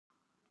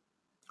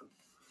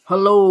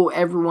Hello,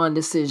 everyone.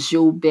 This is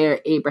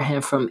Gilbert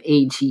Abraham from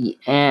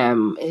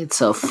AGM.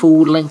 It's a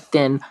full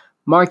LinkedIn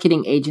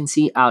marketing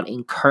agency out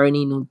in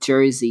Kearney, New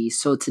Jersey.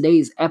 So,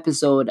 today's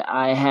episode,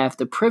 I have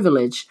the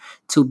privilege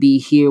to be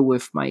here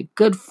with my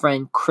good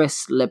friend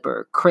Chris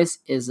Lipper. Chris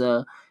is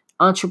a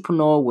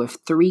entrepreneur with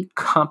three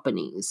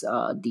companies: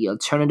 the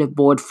Alternative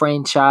Board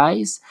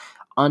franchise,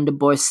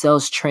 Underboard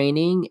Sales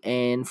Training,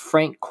 and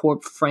Frank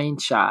Corp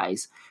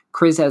franchise.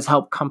 Chris has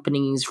helped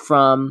companies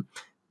from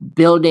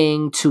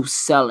building to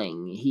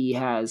selling. He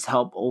has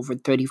helped over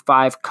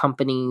 35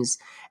 companies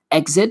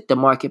exit the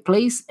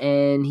marketplace,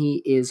 and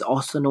he is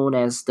also known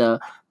as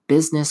the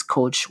business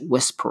coach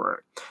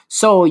whisperer.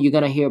 So, you're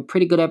going to hear a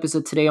pretty good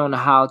episode today on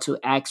how to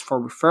ask for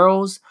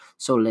referrals.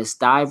 So, let's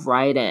dive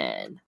right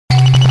in.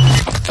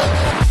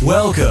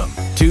 Welcome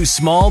to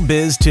Small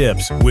Biz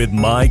Tips with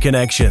My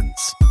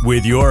Connections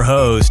with your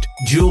host,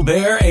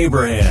 Gilbert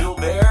Abraham,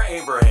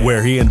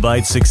 where he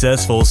invites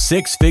successful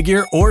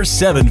six-figure or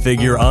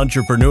seven-figure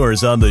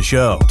entrepreneurs on the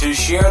show to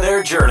share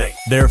their journey,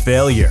 their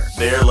failure,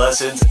 their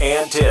lessons,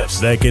 and tips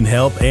that can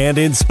help and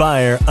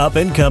inspire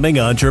up-and-coming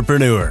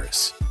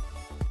entrepreneurs.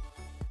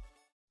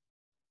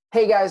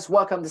 Hey guys,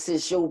 welcome. This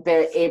is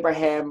Gilbert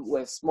Abraham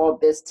with Small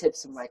Biz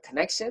Tips and My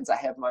Connections. I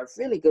have my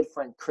really good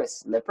friend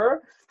Chris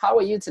Lipper. How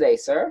are you today,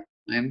 sir?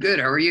 I'm good.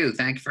 How are you?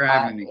 Thank you for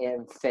having me. I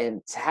am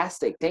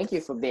fantastic. Thank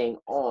you for being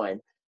on.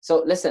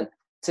 So listen,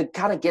 to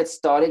kind of get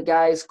started,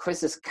 guys,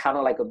 Chris is kind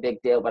of like a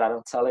big deal, but I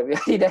don't tell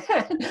everybody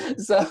that.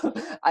 So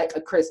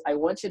Chris, I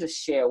want you to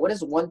share, what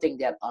is one thing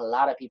that a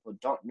lot of people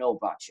don't know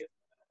about you?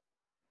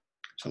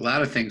 There's a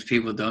lot of things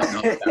people don't know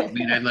about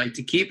me, and I'd like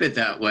to keep it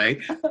that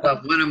way.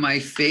 But one of my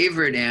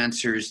favorite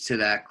answers to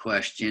that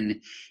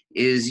question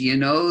is,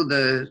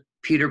 the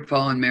Peter,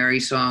 Paul, and Mary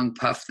song,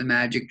 Puff the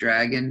Magic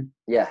Dragon?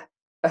 Yeah.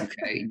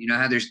 Okay. You know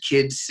how there's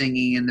kids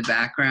singing in the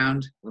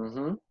background?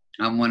 Mm-hmm.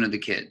 I'm one of the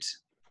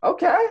kids.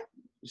 Okay.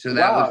 So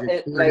that Wow. was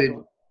recorded.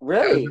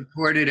 Really? That was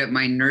recorded at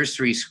my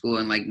nursery school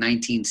in like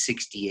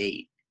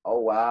 1968.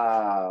 Oh,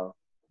 wow.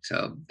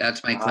 So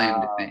that's my claim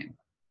to fame.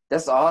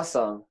 That's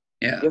awesome.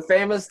 Yeah. You're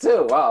famous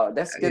too. Wow,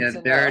 that's good to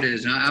know. There it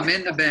is. I'm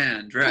in the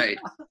band, right?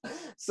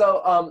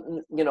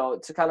 So,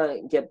 to kind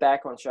of get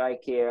back on track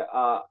here,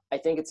 I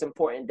think it's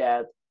important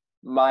that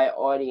my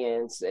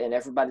audience and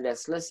everybody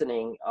that's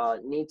listening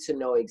need to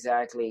know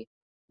exactly,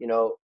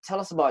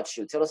 tell us about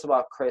you. Tell us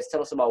about Chris.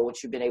 Tell us about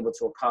what you've been able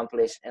to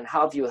accomplish and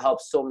how have you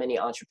helped so many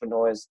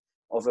entrepreneurs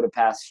over the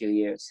past few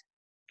years.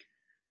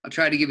 I'll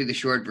try to give you the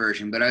short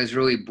version, but I was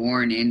really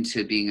born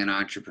into being an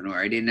entrepreneur.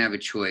 I didn't have a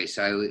choice.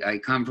 I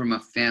come from a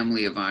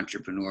family of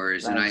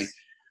entrepreneurs, Nice. and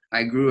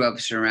I grew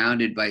up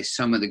surrounded by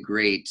some of the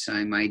greats.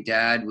 My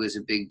dad was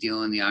a big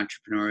deal in the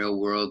entrepreneurial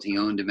world. He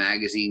owned a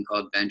magazine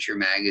called Venture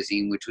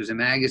Magazine, which was a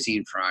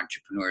magazine for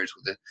entrepreneurs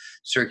with a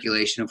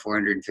circulation of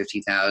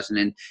 450,000.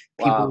 And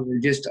people were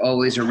just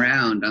always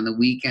around. On the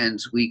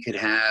weekends, we could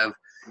have,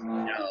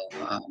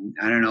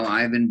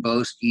 Ivan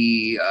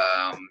Boesky,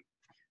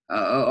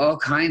 all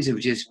kinds of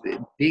just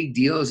big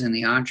deals in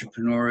the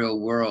entrepreneurial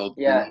world.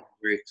 Yeah.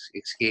 They're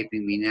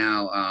escaping me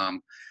now.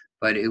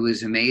 But it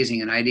was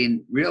amazing, and I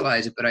didn't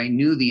realize it, but I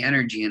knew the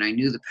energy and I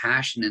knew the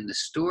passion and the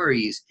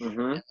stories. Mm-hmm.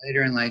 And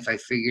later in life, I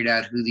figured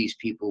out who these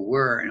people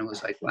were, and it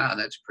was like, wow,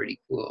 that's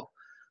pretty cool.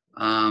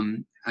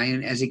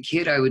 As a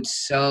kid, I would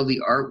sell the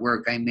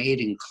artwork I made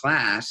in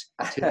class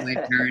to my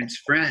parents'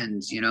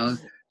 friends, So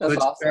That's it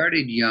awesome.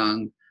 started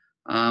young.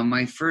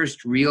 My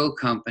first real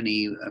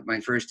company,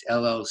 my first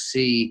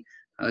LLC,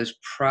 I was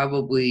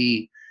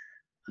probably,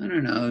 I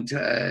don't know,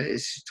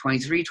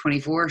 23,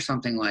 24,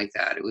 something like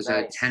that. It was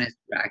Nice. a tennis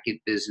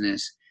racket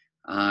business,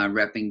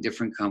 repping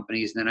different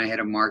companies. And then I had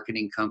a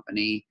marketing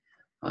company.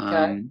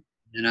 Okay.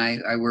 And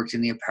I worked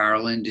in the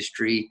apparel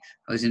industry.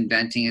 I was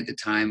inventing at the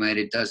time. I had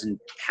a dozen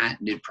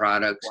patented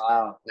products,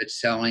 Wow. but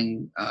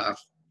selling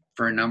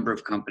for a number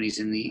of companies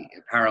in the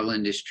apparel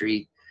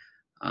industry.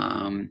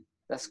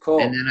 That's cool.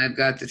 And then I've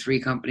got the three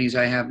companies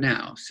I have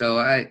now. So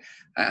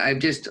I've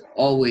just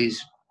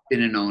always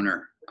been an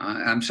owner.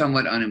 I'm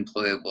somewhat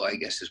unemployable, I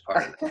guess, as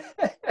part of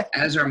it,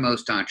 as are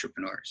most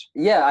entrepreneurs.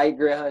 Yeah, I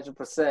agree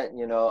 100%.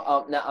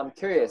 Now I'm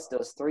curious,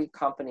 those three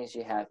companies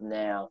you have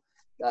now,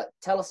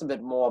 tell us a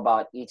bit more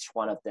about each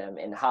one of them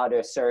and how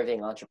they're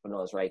serving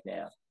entrepreneurs right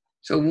now.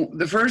 So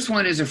the first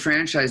one is a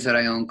franchise that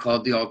I own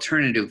called the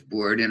Alternative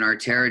Board, and our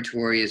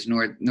territory is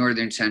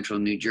northern central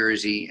New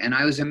Jersey. And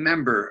I was a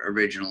member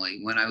originally.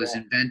 When I was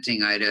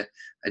inventing, I had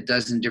a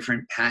dozen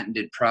different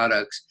patented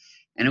products.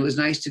 And it was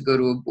nice to go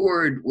to a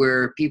board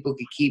where people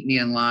could keep me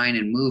in line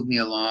and move me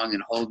along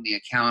and hold me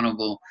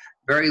accountable.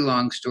 Very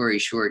long story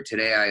short,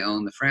 today I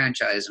own the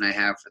franchise, and I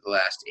have for the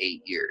last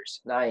 8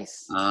 years.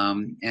 Nice.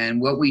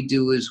 And what we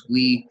do is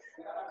we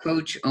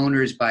coach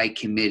owners by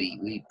committee.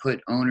 We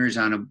put owners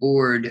on a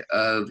board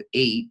of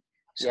 8.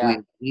 So we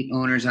have 8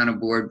 owners on a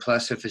board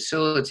plus a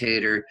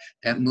facilitator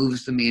that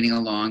moves the meeting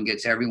along,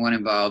 gets everyone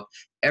involved.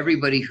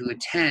 Everybody who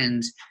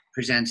attends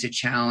presents a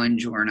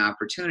challenge or an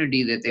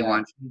opportunity that they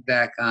want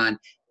feedback on.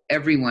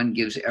 Everyone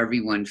gives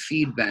everyone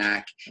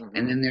feedback,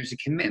 and then there's a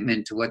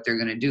commitment to what they're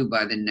going to do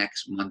by the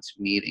next month's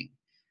meeting.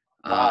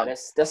 Wow,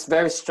 that's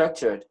very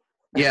structured.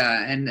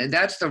 Yeah, and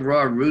that's the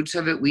raw roots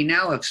of it. We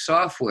now have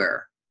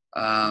software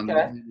Okay.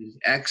 that is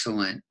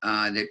excellent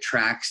that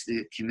tracks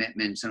the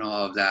commitments and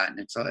all of that, and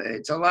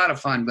it's a lot of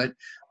fun. But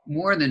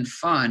more than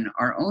fun,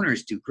 our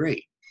owners do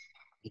great.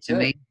 It's Good.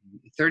 amazing.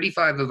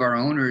 35 of our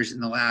owners in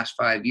the last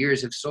 5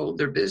 years have sold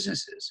their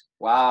businesses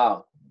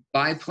Wow.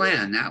 by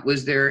plan. That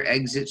was their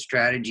exit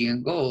strategy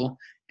and goal,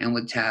 and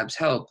with Tab's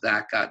help,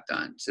 that got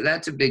done. So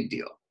that's a big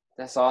deal.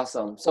 That's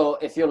awesome. So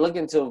if you're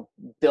looking to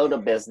build a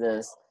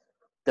business,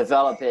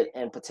 develop it,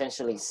 and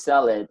potentially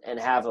sell it and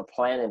have a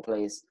plan in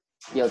place,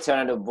 the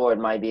alternative board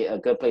might be a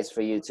good place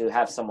for you to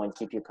have someone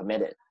keep you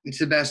committed. It's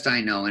the best I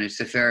know, and it's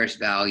the fairest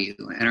value.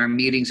 And our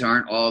meetings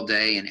aren't all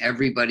day, and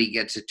everybody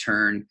gets a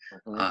turn.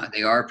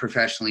 They are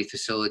professionally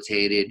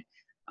facilitated,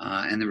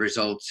 and the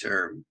results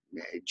are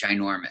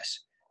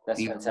ginormous. That's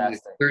We have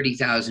fantastic.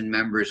 30,000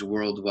 members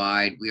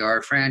worldwide. We are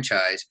a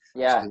franchise,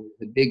 Yeah. so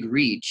the big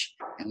reach,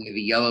 and we have a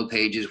yellow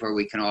pages where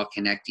we can all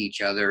connect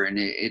each other, and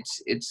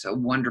it's a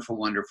wonderful,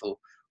 wonderful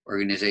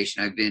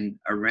organization. I've been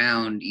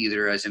around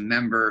either as a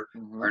member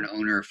or an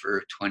owner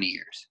for 20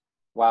 years.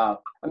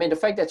 Wow. I mean, the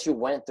fact that you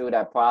went through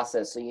that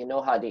process, so you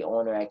know how the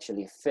owner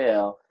actually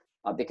feel,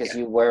 because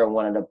you were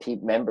one of the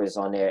peep members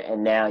on there,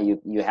 and now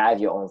you have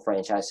your own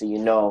franchise, so you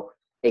know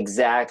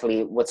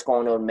exactly what's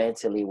going on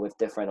mentally with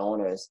different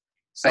owners.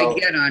 I So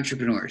get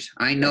entrepreneurs.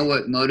 I know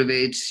what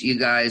motivates you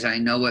guys. I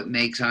know what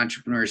makes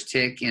entrepreneurs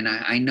tick, and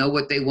I know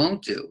what they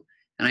won't do.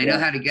 And I know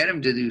how to get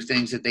them to do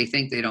things that they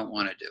think they don't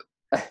want to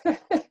do.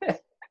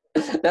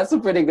 that's a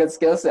pretty good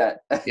skill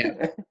set.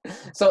 Yeah.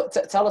 So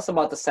tell us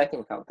about the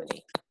second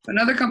company.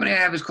 Another company I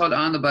have is called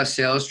On the Bus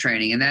Sales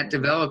Training, and that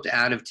developed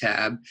out of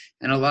Tab.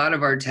 And a lot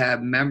of our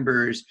Tab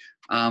members,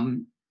 well,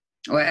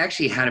 I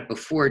actually had it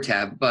before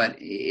Tab, but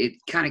it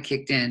kind of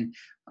kicked in.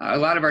 A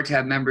lot of our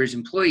Tab members,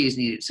 employees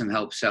needed some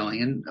help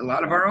selling, and a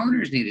lot of our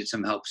owners needed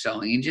some help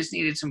selling and just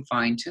needed some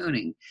fine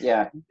tuning.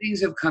 Yeah.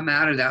 Things have come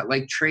out of that,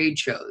 like trade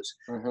shows.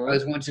 I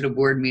was once at a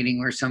board meeting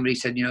where somebody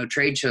said,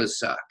 trade shows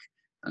suck.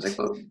 I was like,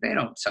 well, they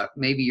don't suck.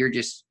 Maybe you're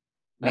just,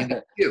 maybe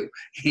you,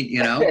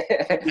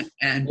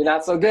 and you're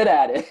not so good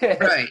at it.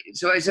 right.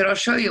 So I said, I'll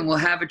show you, and we'll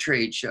have a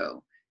trade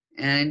show.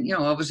 And,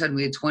 all of a sudden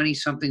we had 20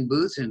 something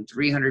booths and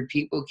 300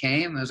 people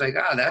came. I was like,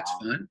 that's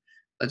fun.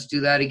 Let's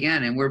do that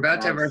again. And we're about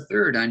to have our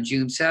third on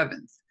June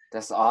 7th.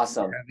 That's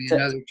awesome. We're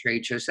having another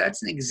trade show. So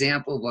that's an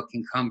example of what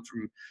can come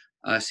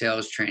from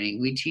sales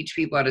training. We teach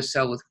people how to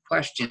sell with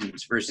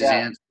questions versus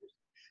answers.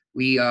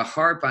 We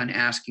harp on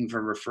asking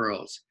for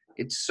referrals.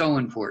 It's so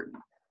important.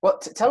 Well,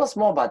 tell us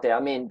more about that. I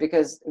mean,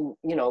 because,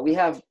 we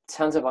have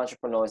tons of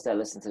entrepreneurs that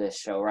listen to this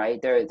show,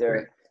 right?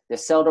 They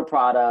sell the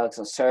products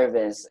or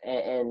service,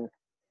 and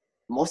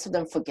most of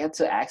them forget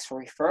to ask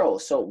for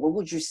referrals. So what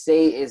would you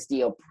say is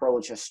the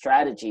approach or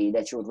strategy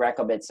that you would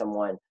recommend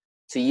someone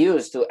to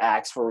use to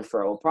ask for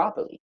referral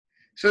properly?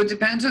 So it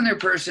depends on their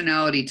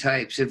personality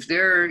types. If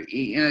they're,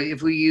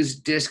 if we use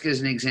DISC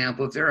as an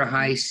example, if they're a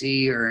high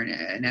C or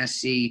an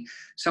SC,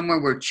 somewhere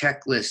where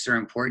checklists are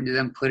important to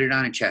them, put it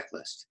on a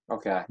checklist.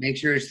 Okay. Make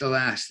sure it's the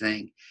last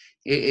thing.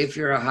 If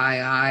you're a high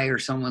I or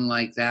someone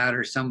like that,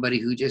 or somebody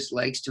who just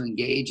likes to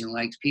engage and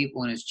likes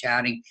people and is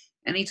chatting,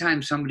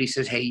 anytime somebody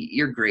says, hey,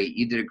 you're great,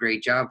 you did a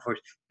great job for us,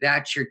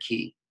 that's your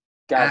key.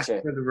 Gotcha.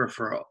 Ask for the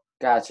referral.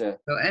 Gotcha.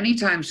 So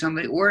anytime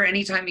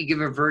anytime you give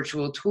a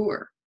virtual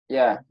tour,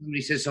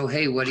 somebody says, so,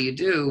 hey, what do you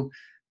do?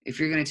 If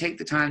you're going to take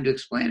the time to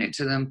explain it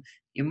to them,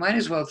 you might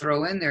as well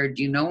throw in there,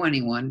 do you know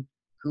anyone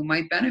who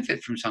might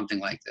benefit from something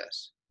like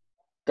this?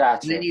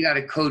 Gotcha. And then you got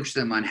to coach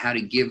them on how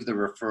to give the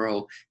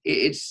referral.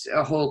 It's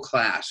a whole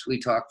class. We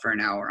talked for an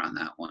hour on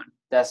that one.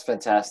 That's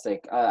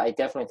fantastic. I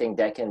definitely think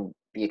that can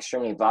be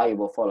extremely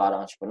valuable for a lot of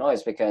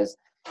entrepreneurs because,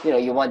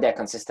 you want that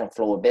consistent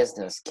flow of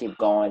business, keep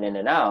going in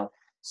and out.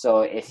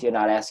 So if you're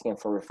not asking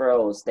for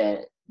referrals,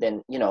 then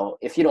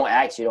if you don't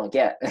ask, you don't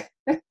get.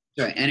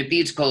 Right. And it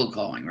beats cold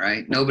calling,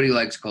 right? Nobody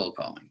likes cold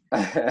calling.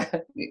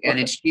 And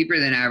it's cheaper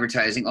than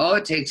advertising. All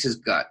it takes is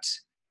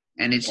guts.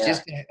 And it's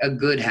just a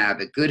good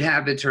habit. Good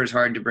habits are as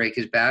hard to break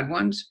as bad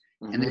ones.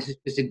 And this is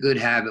just a good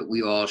habit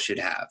we all should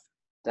have.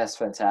 That's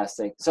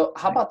fantastic. So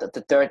how about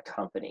the third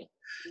company?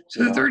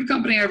 So the third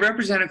company, I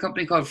represent a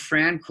company called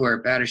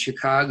FranCorp out of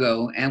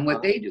Chicago. And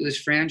what they do is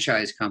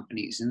franchise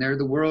companies. And they're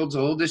the world's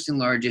oldest and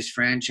largest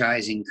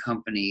franchising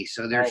company.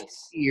 So they're 50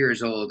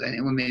 years old. I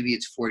think maybe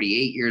it's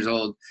 48 years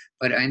old.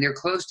 But they're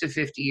close to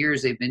 50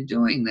 years they've been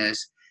doing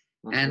this.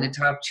 And the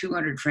top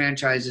 200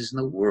 franchises in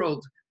the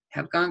world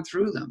have gone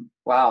through them.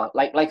 Wow.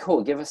 Like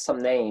who? Give us some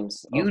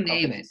names. You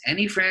name it.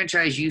 Any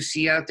franchise you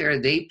see out there,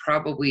 they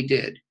probably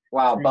did.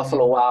 Wow.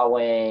 Buffalo Wild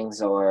Wings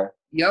or...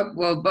 Yep.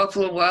 Well,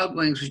 Buffalo Wild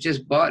Wings was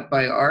just bought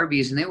by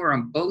Arby's, and they were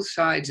on both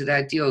sides of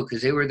that deal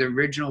because they were the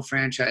original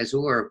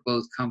franchisor of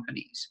both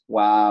companies.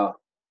 Wow.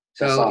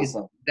 That's so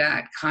awesome. It's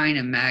that kind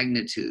of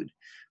magnitude.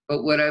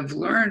 But what I've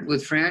learned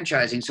with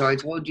franchising, so I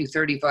told you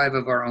 35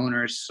 of our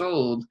owners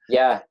sold.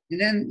 Yeah. And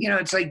then,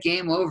 it's like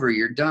game over.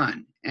 You're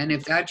done. And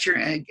if that's your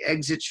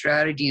exit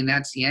strategy and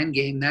that's the end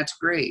game, that's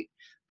great.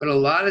 But a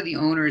lot of the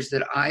owners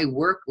that I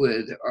work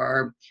with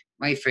are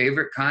my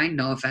favorite kind,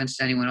 no offense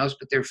to anyone else,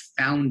 but they're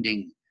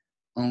founding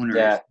owners,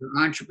 Yeah.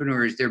 they're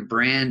entrepreneurs, they're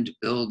brand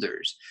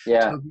builders.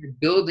 Yeah. So if you're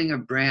building a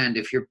brand,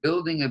 if you're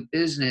building a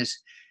business,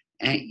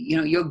 and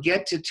you'll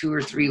get to 2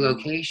 or 3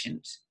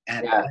 locations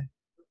Yeah.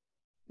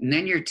 and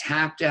then you're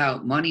tapped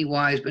out money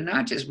wise, but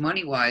not just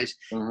money wise.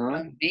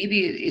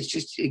 Maybe it's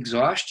just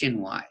exhaustion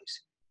wise.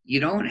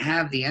 You don't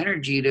have the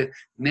energy to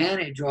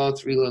manage all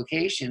 3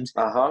 locations.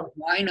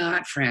 Why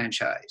not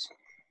franchise?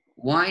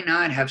 Why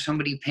not have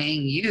somebody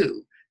paying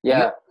you?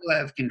 Yeah. You still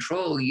have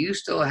control. You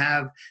still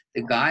have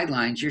the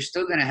guidelines. You're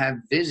still going to have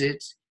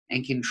visits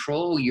and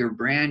control your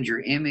brand,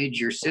 your image,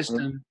 your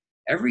system,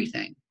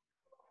 everything.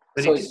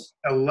 But So it makes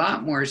a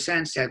lot more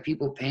sense to have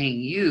people paying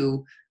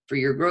you for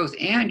your growth,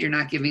 and you're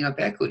not giving up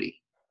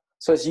equity.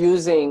 So it's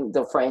using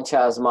the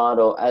franchise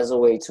model as a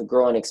way to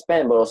grow and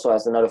expand, but also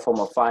as another form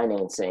of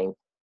financing.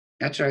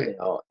 That's right.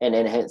 And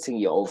enhancing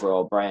your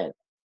overall brand.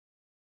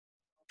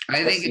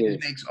 I think it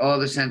just makes all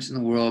the sense in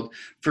the world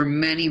for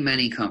many,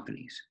 many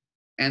companies.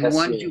 And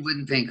ones you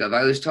wouldn't think of.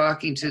 I was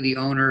talking to the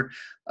owner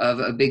of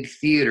a big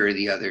theater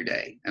the other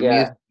day, a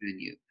music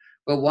venue.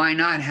 But why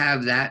not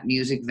have that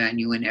music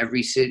venue in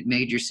every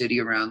major city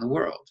around the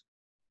world?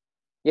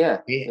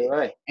 Yeah, you're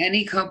right.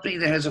 Any company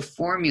that has a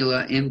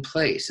formula in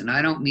place, and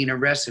I don't mean a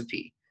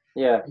recipe.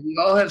 Yeah. We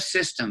all have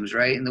systems,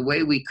 right? And the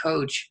way we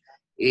coach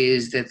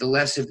is that the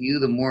less of you,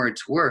 the more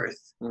it's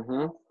worth.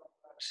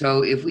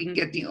 So if we can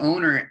get the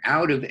owner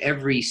out of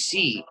every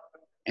seat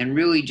and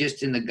really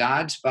just in the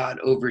God spot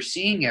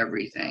overseeing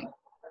everything,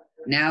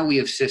 now we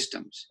have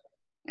systems.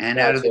 And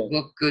out of the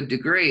book Good to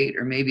Great,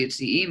 or maybe it's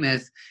the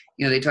E-Myth,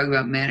 they talk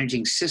about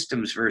managing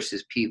systems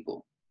versus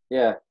people.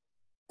 Yeah.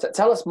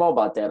 Tell us more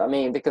about that. I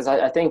mean, because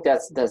I think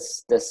that's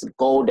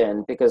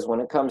golden, because when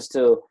it comes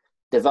to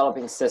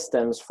developing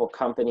systems for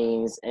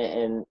companies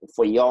and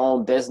for your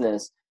own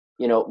business,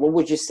 what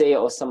would you say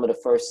are some of the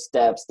first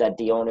steps that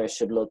the owner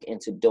should look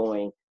into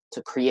doing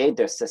to create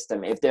their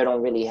system if they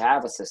don't really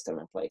have a system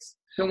in place?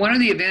 So one of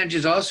the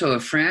advantages also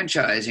of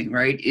franchising,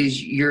 right,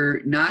 is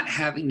you're not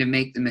having to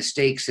make the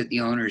mistakes that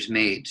the owner's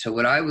made. So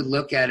what I would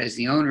look at as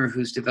the owner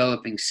who's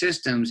developing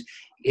systems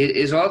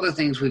is all the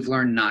things we've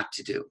learned not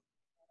to do.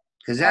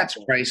 Because that's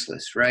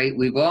priceless, right?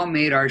 We've all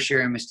made our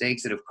share of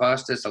mistakes that have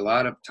cost us a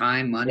lot of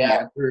time, money,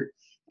 effort,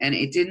 and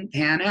it didn't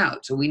pan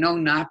out. So we know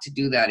not to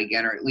do that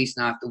again, or at least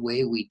not the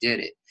way we did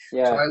it.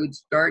 Yeah. So I would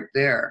start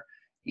there.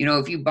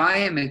 If you buy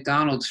a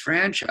McDonald's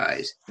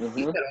franchise, you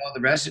get all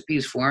the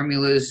recipes,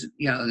 formulas,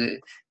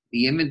 the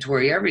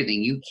inventory,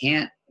 everything. You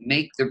can't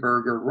make the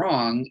burger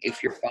wrong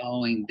if you're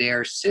following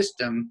their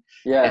system.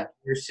 Yeah. And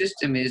their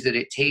system is that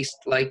it tastes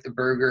like the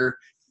burger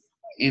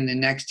in the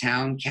next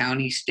town,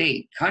 county,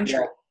 state, country.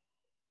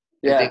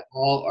 Yeah. They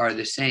all are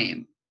the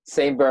same.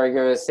 Same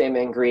burgers, same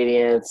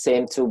ingredients,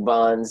 same 2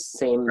 buns,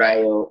 same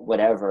mayo,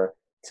 whatever,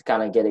 to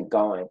kind of get it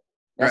going.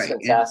 That's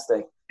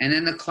fantastic. And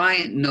then the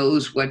client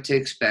knows what to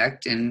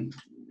expect, and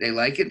they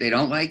like it, they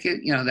don't like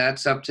it,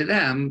 that's up to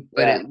them.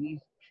 But at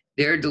least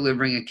they're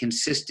delivering a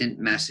consistent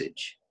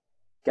message.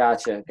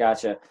 Gotcha.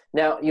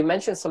 Now, you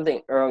mentioned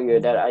something earlier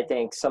that I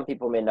think some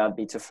people may not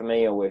be too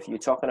familiar with. You're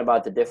talking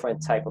about the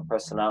different type of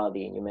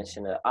personality, and you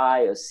mentioned an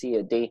I, a C,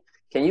 a D.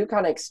 Can you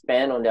kind of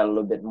expand on that a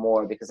little bit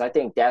more? Because I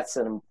think that's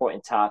an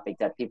important topic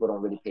that people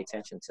don't really pay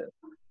attention to.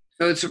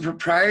 So it's a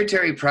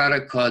proprietary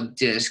product called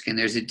DISC, and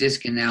there's a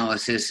DISC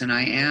analysis, and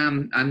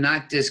I'm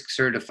not DISC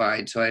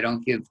certified, so I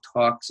don't give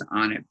talks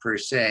on it per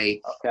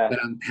se, but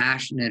I'm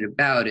passionate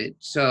about it.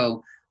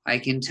 So I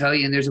can tell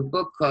you, and there's a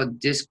book called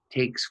DISC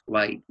Takes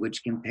Flight,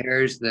 which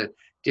compares the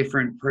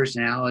different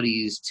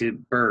personalities to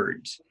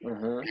birds.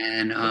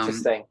 And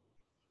interesting.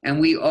 And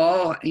we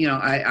all,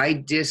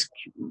 I disc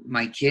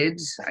my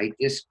kids, I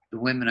disc the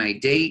women I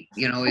date.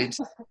 It's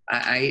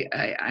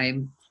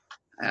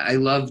I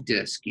love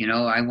DISC.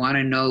 I want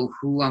to know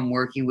who I'm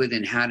working with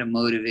and how to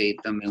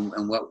motivate them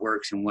and what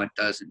works and what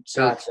doesn't.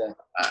 So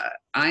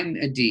I'm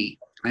a D.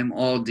 I'm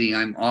all D.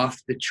 I'm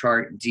off the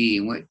chart D.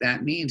 And what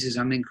that means is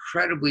I'm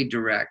incredibly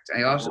direct.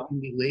 I also can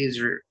be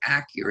laser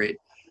accurate,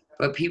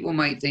 but people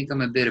might think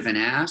I'm a bit of an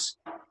ass.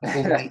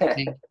 People might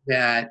think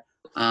that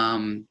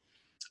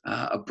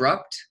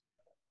abrupt,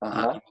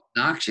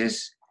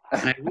 obnoxious.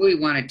 And I really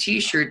want a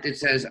T-shirt that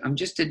says, I'm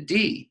just a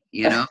D,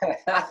 Yeah,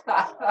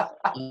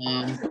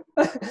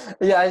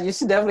 you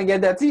should definitely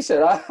get that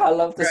T-shirt. I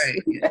love to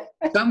see that.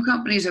 Some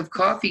companies have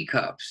coffee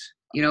cups,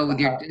 with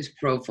your DISC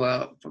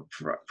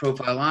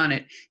profile on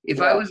it. If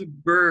I was a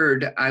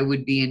bird, I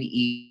would be an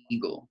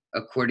eagle,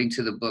 according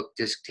to the book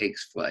DISC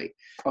Takes Flight.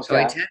 So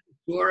I tend to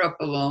soar up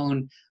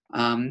alone.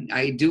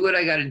 I do what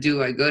I got to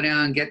do. I go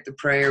down, get the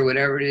prayer,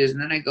 whatever it is,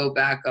 and then I go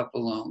back up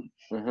alone.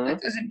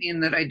 That doesn't mean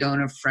that I don't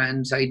have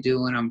friends. I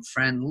do, and I'm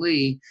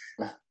friendly,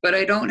 but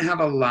I don't have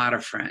a lot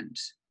of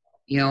friends.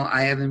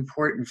 I have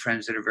important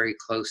friends that are very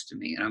close to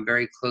me, and I'm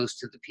very close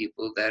to the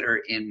people that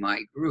are in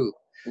my group.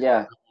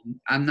 Yeah.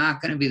 I'm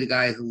not going to be the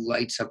guy who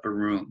lights up a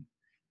room.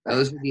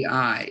 Those are the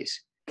I's.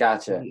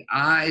 Gotcha. The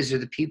I's are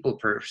the people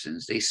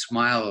persons. They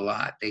smile a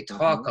lot. They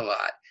talk a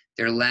lot.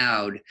 They're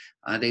loud.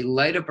 They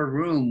light up a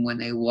room when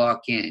they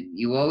walk in.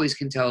 You always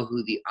can tell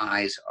who the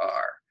eyes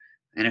are.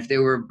 And if they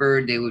were a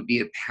bird, they would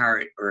be a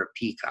parrot or a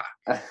peacock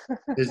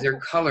because they're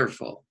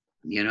colorful,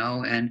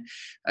 and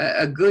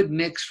a good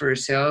mix for a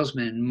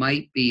salesman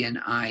might be an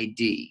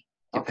ID,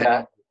 depending on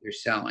what they're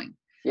selling.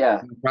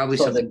 Yeah. Probably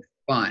So something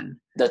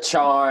fun. The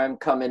charm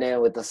coming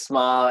in with the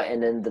smile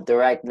and then the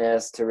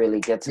directness to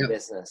really get to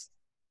business.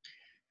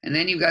 And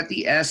then you've got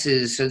the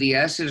S's. So the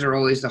S's are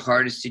always the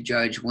hardest to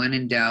judge. When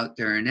in doubt,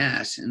 they're an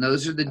S. And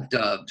those are the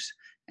doves.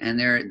 And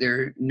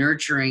they're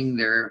nurturing,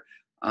 they're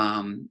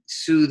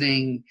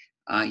soothing.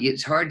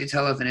 It's hard to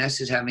tell if an S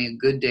is having a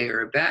good day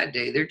or a bad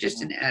day. They're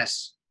just an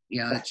S.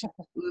 It's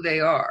who they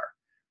are.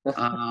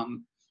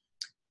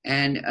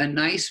 And a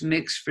nice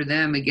mix for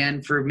them,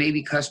 again, for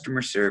maybe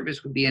customer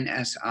service would be an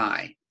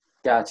SI.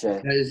 Gotcha.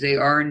 Because they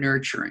are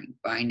nurturing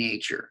by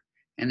nature.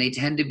 And they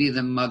tend to be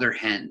the mother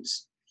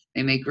hens.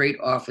 They make great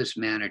office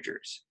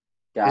managers.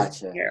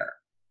 Gotcha.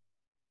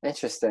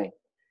 Interesting.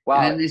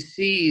 Wow. And then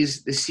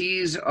the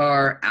C's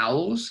are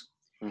owls,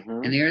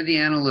 and they're the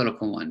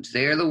analytical ones.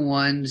 They're the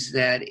ones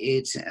that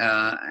it's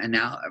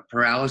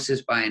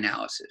paralysis by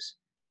analysis.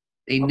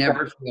 They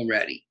never feel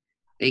ready.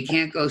 They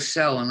can't go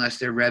sell unless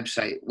their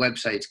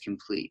website's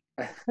complete.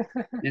 And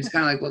it's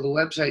kind of like, well, the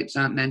website's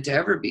not meant to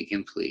ever be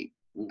complete.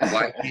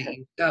 Why can't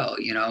you sell?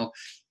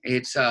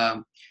 It's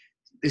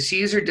the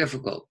C's are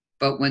difficult.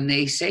 But when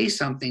they say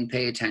something,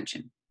 pay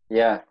attention.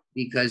 Yeah.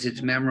 Because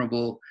it's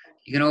memorable.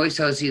 You can always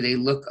tell, they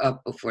look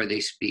up before they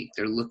speak.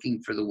 They're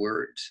looking for the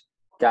words.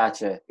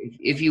 Gotcha.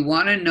 If you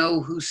want to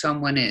know who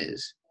someone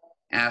is,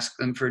 ask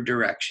them for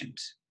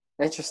directions.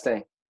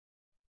 Interesting.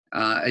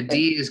 A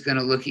D is going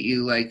to look at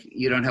you like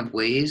you don't have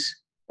Waze.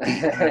 You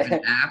have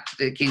an app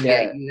that can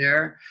get you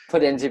there.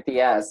 Put in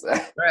GPS.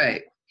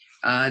 Right.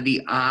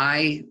 The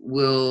I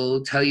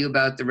will tell you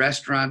about the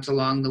restaurants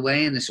along the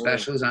way and the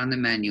specials on the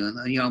menu.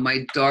 And,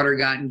 my daughter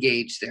got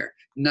engaged there.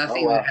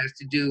 Nothing that has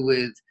to do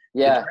with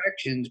the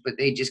directions, but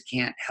they just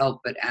can't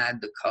help but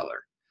add the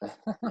color.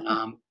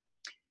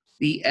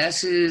 The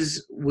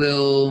S's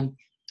will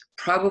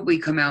probably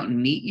come out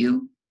and meet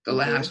you the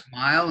last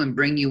mile and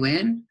bring you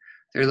in.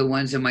 They're the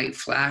ones that might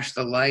flash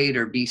the light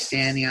or be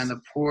standing on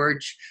the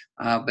porch,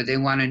 but they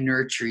want to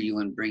nurture you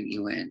and bring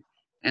you in.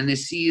 And the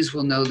C's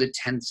will know the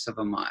tenths of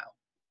a mile.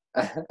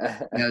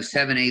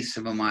 7/8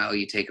 of a mile,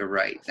 you take a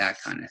right, that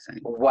kind of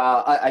thing.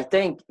 Wow. I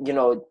think,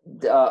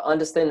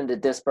 understanding the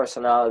DISC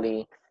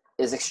personality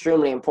is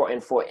extremely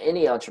important for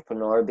any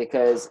entrepreneur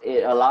because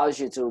it allows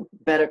you to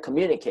better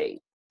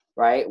communicate,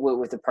 right,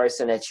 with the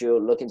person that you're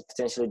looking to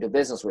potentially do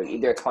business with,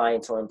 either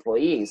clients or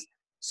employees.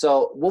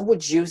 So what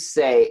would you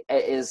say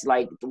is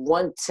like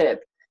one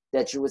tip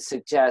that you would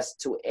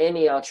suggest to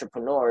any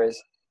entrepreneurs,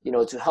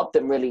 to help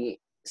them really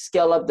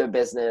scale up their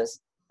business,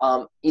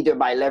 either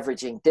by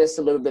leveraging this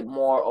a little bit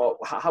more, or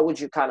how would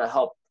you kind of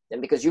help them?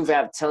 Because you've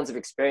had tons of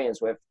experience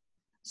with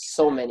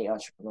so many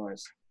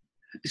entrepreneurs.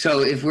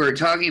 So if we're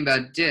talking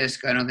about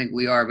DISC, I don't think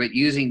we are, but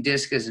using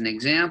DISC as an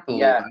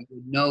example, I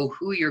would know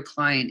who your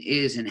client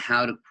is and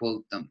how to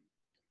quote them.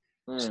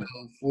 So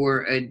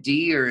for a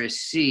D or a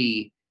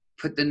C,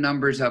 put the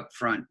numbers up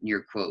front in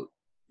your quote.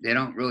 They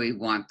don't really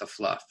want the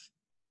fluff.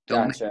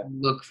 Don't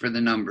look for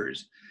the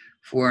numbers.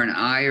 For an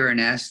I or an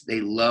S,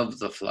 they love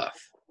the fluff.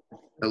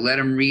 So let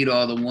them read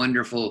all the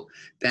wonderful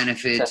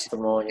benefits.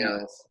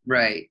 Testimonials.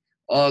 Right.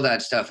 All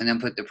that stuff, and then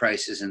put the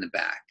prices in the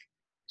back.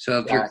 So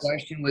if your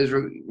question was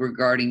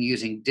regarding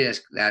using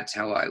DISC, that's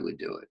how I would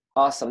do it.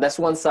 Awesome. That's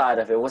one side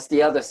of it. What's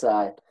the other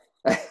side?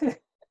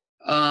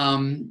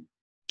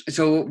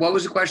 So what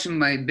was the question?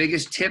 My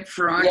biggest tip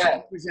for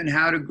entrepreneurs and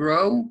how to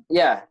grow?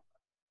 Yeah.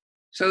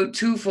 So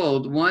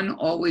twofold. One,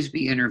 always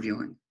be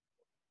interviewing.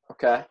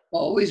 Okay.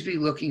 Always be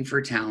looking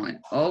for talent.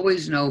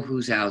 Always know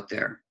who's out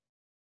there.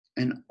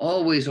 And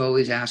always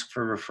ask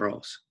for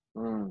referrals.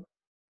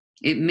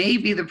 It may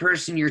be the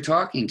person you're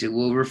talking to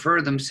will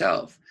refer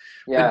themselves.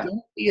 But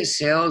don't be a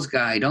sales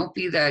guy. Don't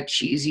be that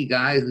cheesy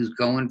guy who's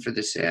going for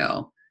the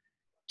sale.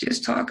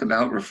 Just talk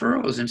about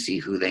referrals and see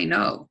who they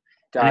know.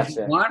 Gotcha. And if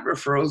you want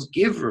referrals,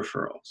 give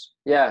referrals.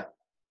 Yeah.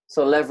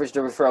 So leverage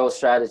the referral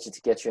strategy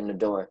to get you in the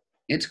door.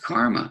 It's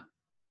karma.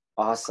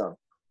 Awesome.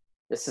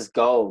 This is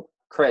gold.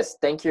 Chris,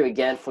 thank you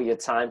again for your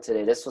time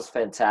today. This was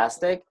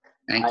fantastic.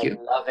 Thank you.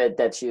 I love it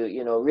that you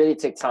really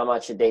take time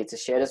out your day to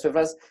share this with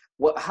us.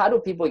 How do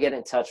people get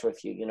in touch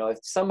with you? If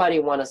somebody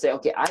want to say,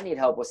 okay, I need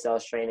help with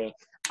sales training,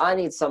 I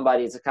need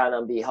somebody to kind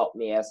of help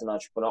me as an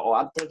entrepreneur, or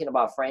I'm thinking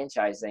about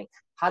franchising,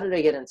 how do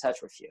they get in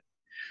touch with you?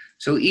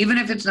 So even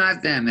if it's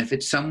not them, if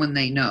it's someone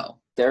they know.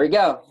 There we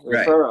go.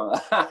 Referral.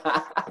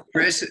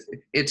 Chris,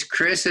 it's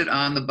Chris at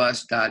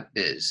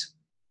onthebus.biz.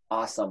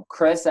 Awesome.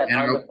 Chris at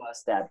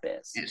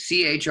onthebus.biz.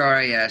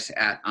 CHRIS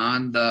at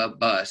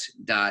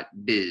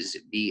onthebus.biz,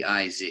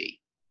 B-I-Z.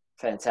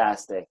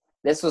 Fantastic.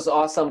 This was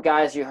awesome,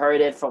 guys. You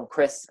heard it from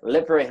Chris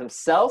Lipper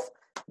himself.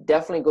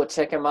 Definitely go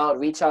check him out.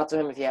 Reach out to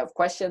him if you have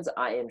questions.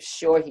 I am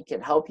sure he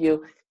can help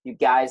you. You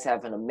guys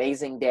have an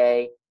amazing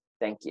day.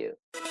 Thank you.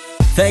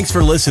 Thanks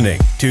for listening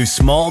to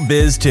Small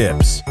Biz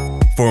Tips.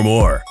 For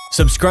more,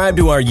 subscribe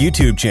to our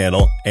YouTube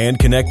channel and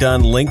connect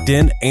on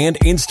LinkedIn and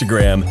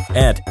Instagram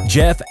at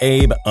Jeff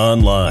Abe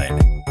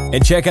Online.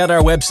 And check out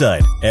our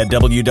website at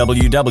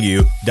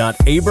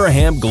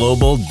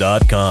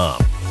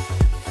www.abrahamglobal.com.